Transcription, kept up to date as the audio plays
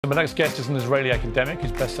My next guest is an Israeli academic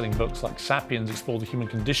whose best-selling books like Sapiens explore the human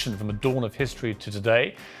condition from the dawn of history to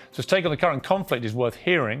today. So his take on the current conflict is worth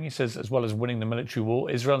hearing. He says, as well as winning the military war,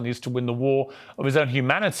 Israel needs to win the war of his own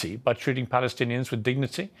humanity by treating Palestinians with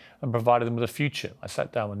dignity and providing them with a future. I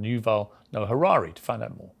sat down with Yuval Noah Harari to find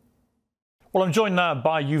out more. Well, I'm joined now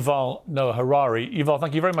by Yuval Noah Harari. Yuval,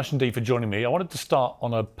 thank you very much indeed for joining me. I wanted to start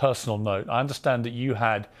on a personal note. I understand that you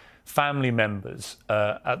had family members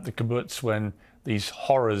at the kibbutz when these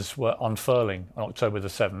horrors were unfurling on October the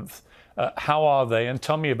 7th. How are they? And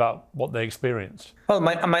tell me about what they experienced. Well,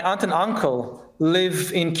 my aunt and uncle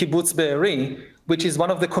live in kibbutz Be'eri, which is one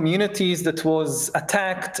of the communities that was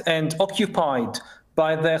attacked and occupied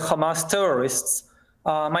by the Hamas terrorists.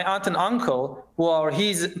 My aunt and uncle,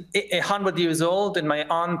 he's 100 years old and my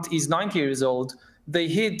aunt is 90 years old, they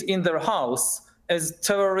hid in their house as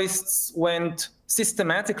terrorists went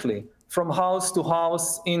systematically from house to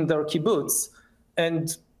house in their kibbutz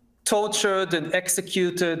and tortured and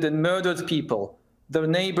executed and murdered people, their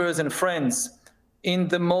neighbors and friends, in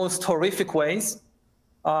the most horrific ways.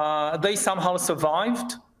 They somehow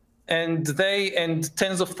survived, and they and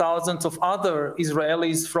tens of thousands of other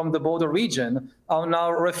Israelis from the border region are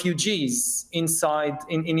now refugees inside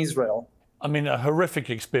in Israel. I mean, a horrific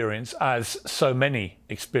experience, as so many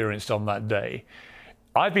experienced on that day.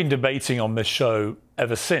 I've been debating on this show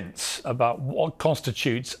ever since about what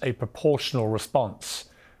constitutes a proportional response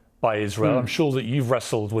by Israel. I'm sure that you've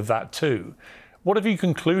wrestled with that too. What have you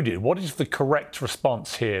concluded? What is the correct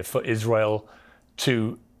response here for Israel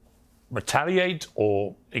to retaliate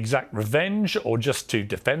or exact revenge or just to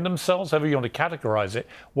defend themselves, however you want to categorize it?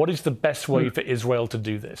 What is the best way for Israel to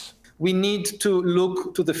do this? We need to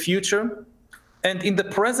look to the future. And in the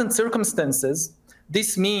present circumstances,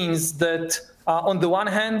 this means that on the one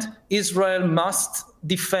hand, Israel must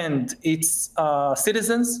defend its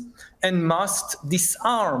citizens and must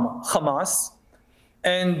disarm Hamas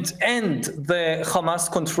and end the Hamas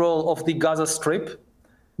control of the Gaza Strip,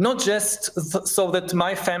 not just so that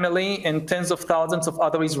my family and tens of thousands of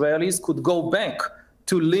other Israelis could go back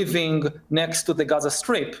to living next to the Gaza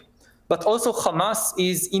Strip, but also Hamas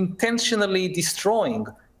is intentionally destroying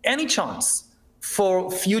any chance for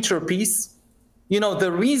future peace. You know,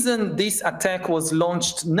 the reason this attack was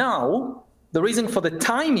launched now, the reason for the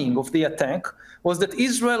timing of the attack was that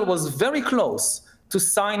Israel was very close to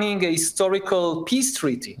signing a historical peace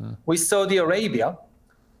treaty with Saudi Arabia,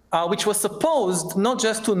 which was supposed not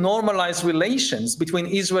just to normalize relations between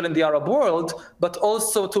Israel and the Arab world, but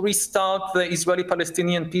also to restart the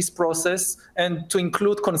Israeli-Palestinian peace process and to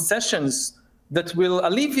include concessions that will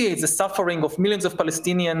alleviate the suffering of millions of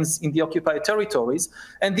Palestinians in the occupied territories.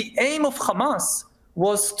 And the aim of Hamas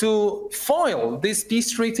was to foil this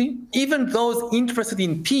peace treaty. Even those interested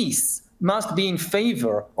in peace must be in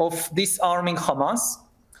favor of disarming Hamas.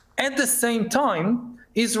 At the same time,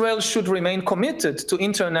 Israel should remain committed to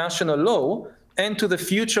international law and to the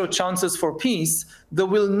future chances for peace. There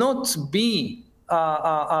will not be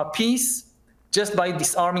a peace just by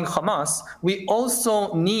disarming Hamas. We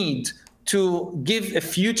also need to give a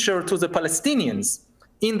future to the Palestinians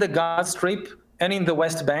in the Gaza Strip and in the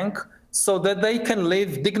West Bank so that they can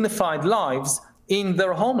live dignified lives in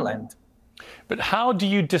their homeland. But how do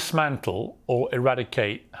you dismantle or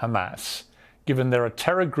eradicate Hamas, given they're a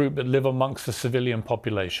terror group that live amongst the civilian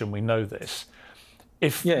population? We know this.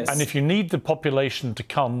 And if you need the population to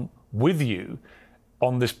come with you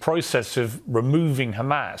on this process of removing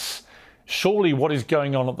Hamas, surely what is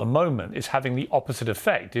going on at the moment is having the opposite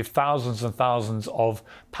effect. If thousands and thousands of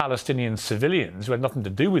Palestinian civilians who had nothing to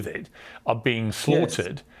do with it are being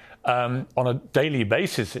slaughtered on a daily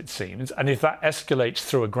basis, it seems, and if that escalates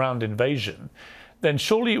through a ground invasion, then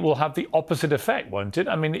surely it will have the opposite effect, won't it?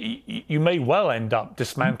 I mean, you may well end up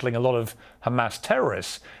dismantling a lot of Hamas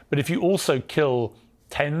terrorists, but if you also kill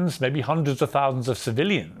tens, maybe hundreds of thousands of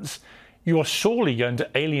civilians, you are surely going to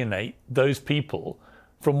alienate those people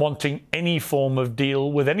from wanting any form of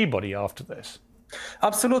deal with anybody after this.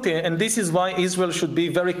 Absolutely, and this is why Israel should be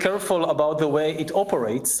very careful about the way it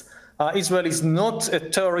operates. Israel is not a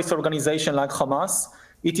terrorist organization like Hamas.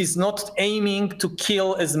 It is not aiming to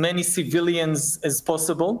kill as many civilians as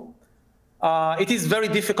possible. It is very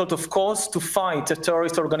difficult, of course, to fight a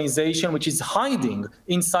terrorist organization which is hiding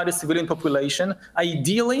inside a civilian population.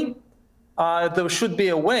 Ideally, there should be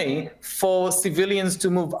a way for civilians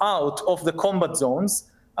to move out of the combat zones.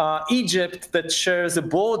 Egypt, that shares a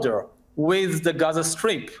border with the Gaza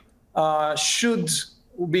Strip, should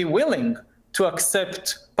be willing to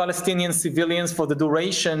accept Palestinian civilians for the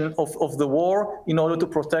duration of the war in order to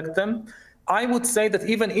protect them. I would say that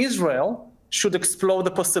even Israel should explore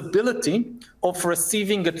the possibility of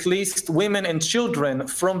receiving at least women and children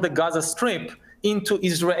from the Gaza Strip into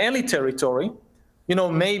Israeli territory,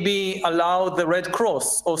 maybe allow the Red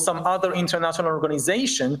Cross or some other international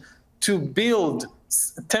organization to build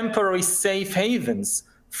temporary safe havens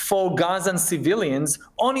for Gazan civilians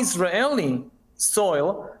on Israeli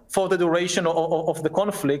soil for the duration of the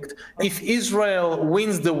conflict. If Israel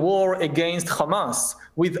wins the war against Hamas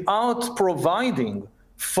without providing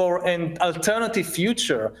for an alternative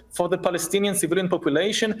future for the Palestinian civilian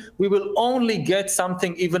population, we will only get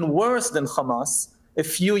something even worse than Hamas a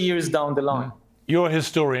few years down the line. You're a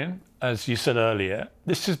historian, as you said earlier.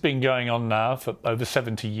 This has been going on now for over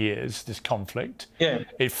 70 years, this conflict. Yeah.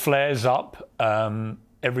 It flares up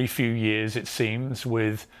every few years, it seems,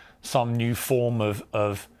 with some new form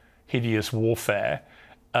of hideous warfare.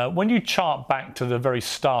 When you chart back to the very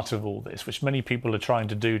start of all this, which many people are trying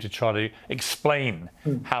to do to try to explain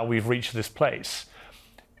how we've reached this place,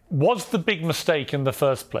 was the big mistake in the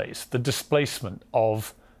first place the displacement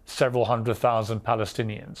of several 100,000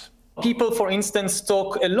 Palestinians? People, for instance,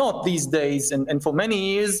 talk a lot these days, and for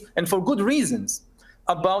many years, and for good reasons,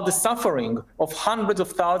 about the suffering of hundreds of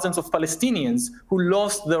thousands of Palestinians who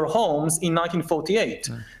lost their homes in 1948.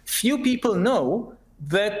 Few people know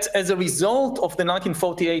that as a result of the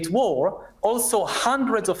 1948 war, also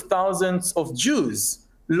hundreds of thousands of Jews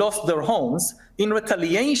lost their homes in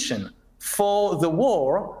retaliation for the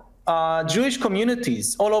war. Jewish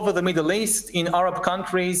communities all over the Middle East, in Arab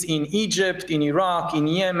countries, in Egypt, in Iraq, in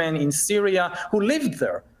Yemen, in Syria, who lived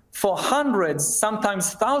there for hundreds,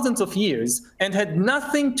 sometimes thousands of years, and had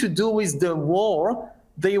nothing to do with the war.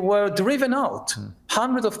 They were driven out.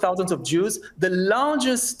 Hundreds of thousands of Jews, the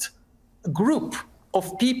largest group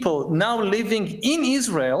of people now living in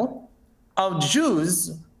Israel are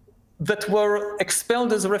Jews that were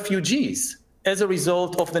expelled as refugees as a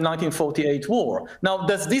result of the 1948 war. Now,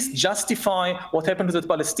 does this justify what happened to the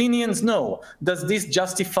Palestinians? No. Does this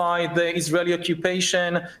justify the Israeli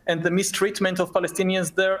occupation and the mistreatment of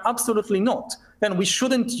Palestinians there? Absolutely not. And we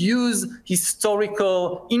shouldn't use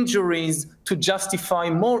historical injuries to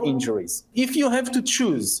justify more injuries. If you have to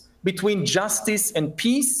choose between justice and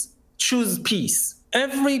peace, choose peace.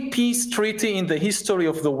 Every peace treaty in the history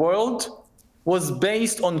of the world was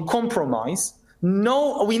based on compromise.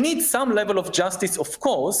 No, we need some level of justice, of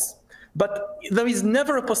course, but there is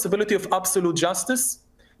never a possibility of absolute justice.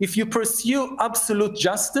 If you pursue absolute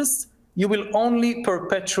justice, you will only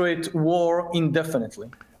perpetuate war indefinitely.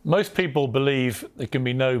 Most people believe there can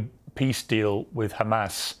be no peace deal with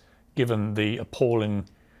Hamas, given the appalling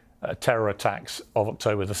terror attacks of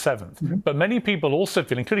October the 7th. But many people also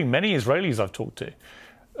feel, including many Israelis I've talked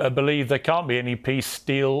to, believe there can't be any peace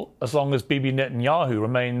deal as long as Bibi Netanyahu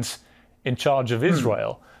remains in charge of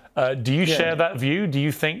Israel. Do you share that view? Do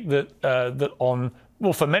you think that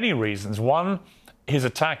well, for many reasons. One, his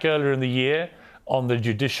attack earlier in the year on the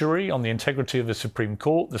judiciary, on the integrity of the Supreme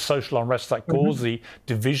Court, the social unrest that caused, the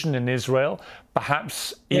division in Israel,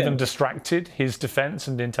 perhaps even distracted his defense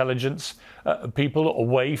and intelligence people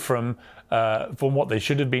away from what they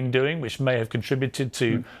should have been doing, which may have contributed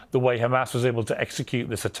to the way Hamas was able to execute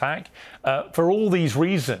this attack. For all these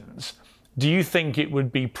reasons, do you think it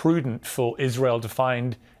would be prudent for Israel to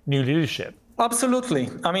find new leadership? Absolutely.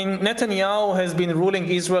 I mean, Netanyahu has been ruling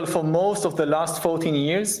Israel for most of the last 14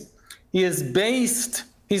 years. He has based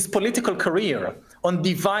his political career on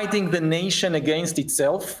dividing the nation against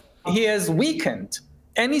itself. He has weakened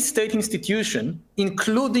any state institution,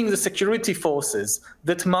 including the security forces,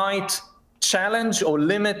 that might challenge or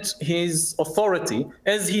limit his authority,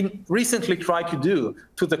 as he recently tried to do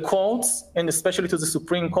to the courts and especially to the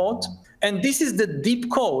Supreme Court. And this is the deep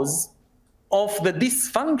cause of the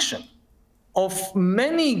dysfunction of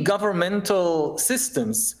many governmental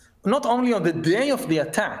systems, not only on the day of the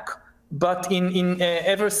attack, but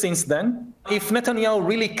ever since then. If Netanyahu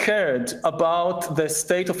really cared about the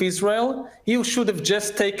state of Israel, he should have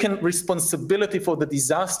just taken responsibility for the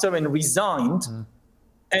disaster and resigned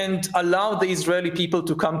and allowed the Israeli people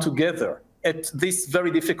to come together at this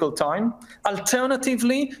very difficult time.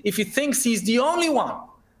 Alternatively, if he thinks he's the only one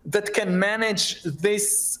that can manage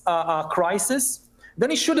this crisis, then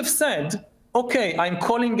he should have said, okay, I'm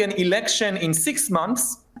calling an election in 6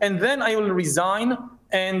 months, and then I will resign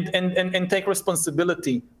and take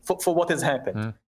responsibility for what has happened.